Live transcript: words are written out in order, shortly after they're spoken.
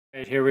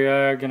Right, here we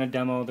are going to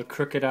demo the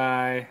Crooked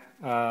Eye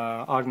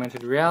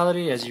augmented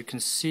reality, as you can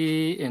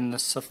see in the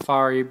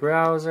Safari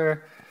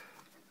browser.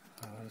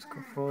 Let's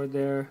go forward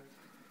there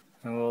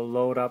and we'll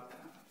load up.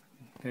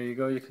 There you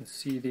go, you can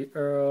see the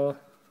URL.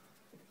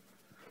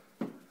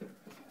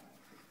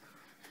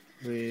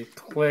 We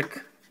click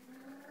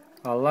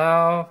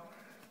allow.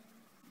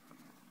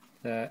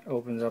 That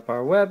opens up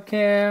our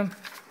webcam.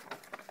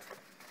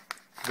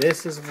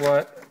 This is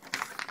what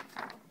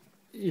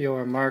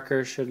your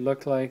marker should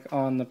look like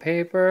on the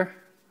paper,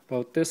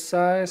 about this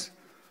size.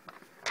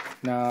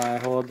 Now I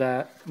hold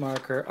that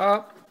marker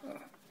up,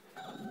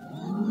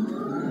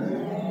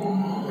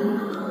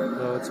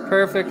 loads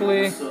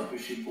perfectly. What's up,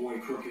 it's your boy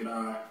Crooked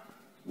Eye.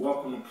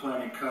 Welcome to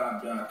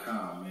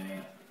PlanetCobb.com,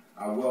 man.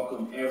 I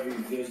welcome every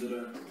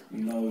visitor.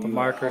 You know, The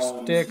marker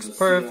sticks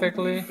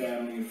perfectly.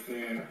 Family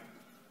affair.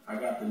 I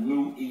got the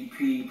new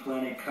EP,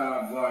 Planet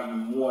Cobb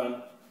Volume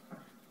 1.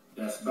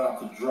 That's about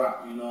to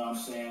drop, you know what I'm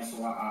saying?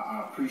 So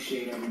I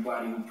appreciate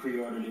everybody who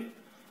pre-ordered it.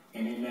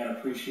 And in that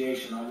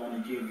appreciation, I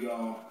want to give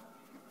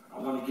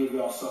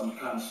y'all something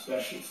kind of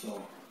special.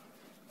 So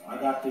I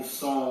got this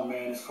song,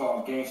 man. It's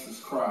called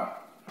Gangsters Cry.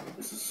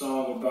 It's a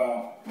song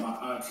about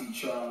my auntie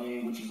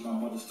Charlene, which is my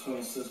mother's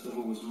twin sister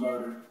who was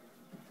murdered.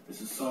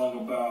 It's a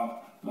song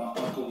about my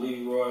uncle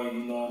Leroy,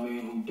 you know what I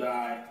mean, who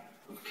died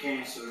of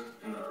cancer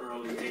at an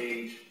early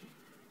age.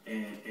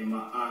 And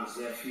my aunt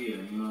Zephyr,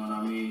 you know what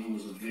I mean, who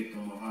was a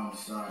victim of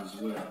homicide as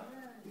well.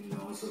 You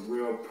know, it's a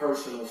real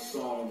personal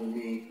song to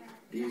me.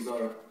 These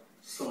are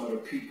some of the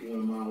people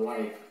in my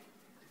life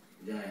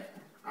that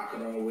I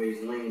could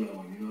always lean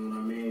on, you know what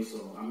I mean?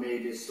 So I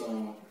made this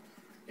song,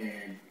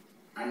 and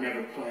I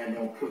never planned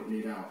on putting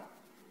it out.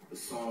 The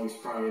song is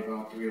probably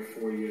about 3 or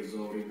 4 years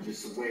old. It was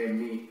just a way of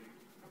me,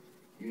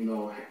 you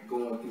know,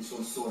 going through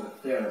some sort of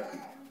therapy.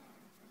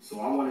 So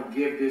I want to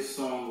give this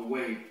song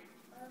away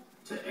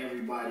to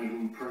everybody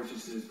who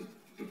purchases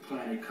the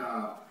Planet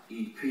Cobb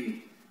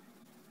EP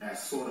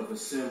as sort of a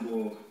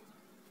symbol of,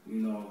 you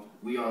know,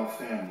 we all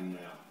family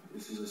now.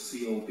 This is a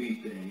COB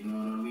thing, you know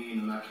what I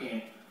mean? And I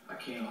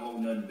can't hold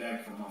nothing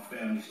back from my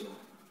family, so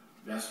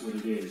that's what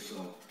it is.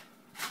 So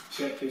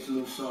check this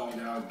new song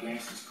out,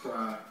 Gangsters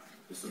Cry.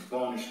 It's a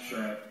bonus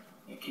track,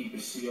 and keep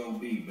it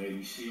COB,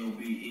 baby.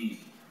 COB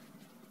easy.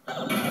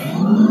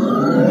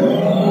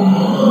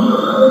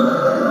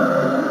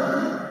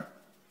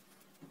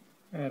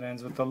 It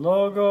ends with the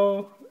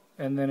logo,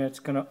 and then it's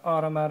going to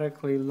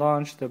automatically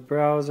launch the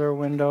browser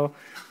window.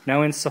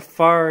 Now in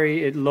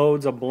Safari, it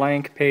loads a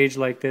blank page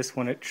like this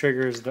when it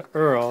triggers the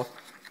URL,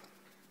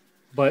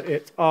 but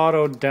it's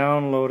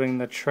auto-downloading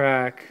the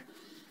track.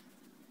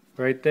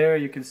 Right there,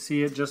 you can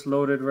see it just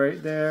loaded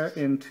right there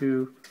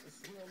into,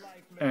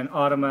 and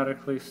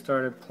automatically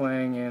started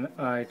playing in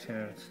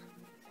iTunes.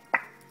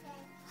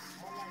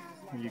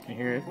 You can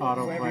hear it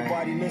auto-playing.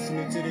 Everybody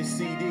listening to this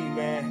CD,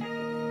 man.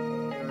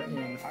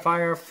 In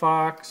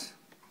FireFox,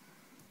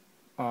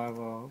 I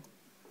will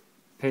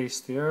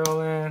paste the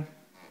URL in.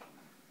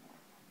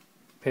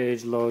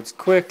 Page loads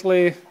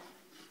quickly.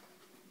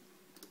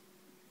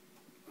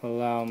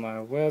 Allow my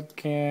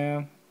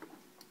webcam.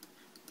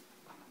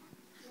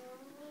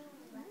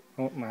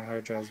 Oh, my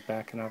hard drive's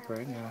backing up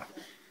right now.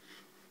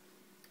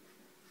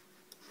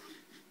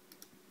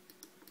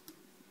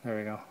 There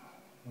we go.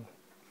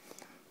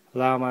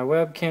 Allow my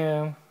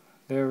webcam.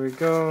 There we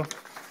go.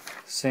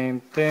 Same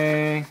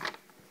thing.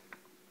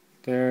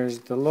 There's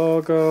the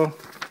logo.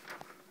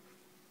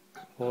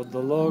 Hold the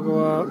logo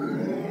up.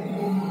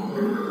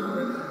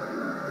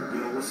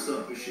 Yo, what's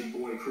up? It's your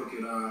boy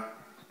Crooked Eye.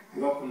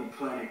 Welcome to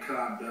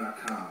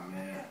PlanetCobb.com,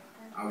 man.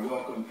 I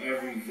welcome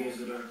every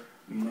visitor.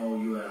 You know,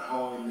 you're at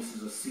home. This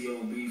is a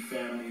COB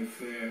family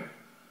affair.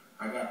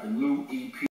 I got the new EP.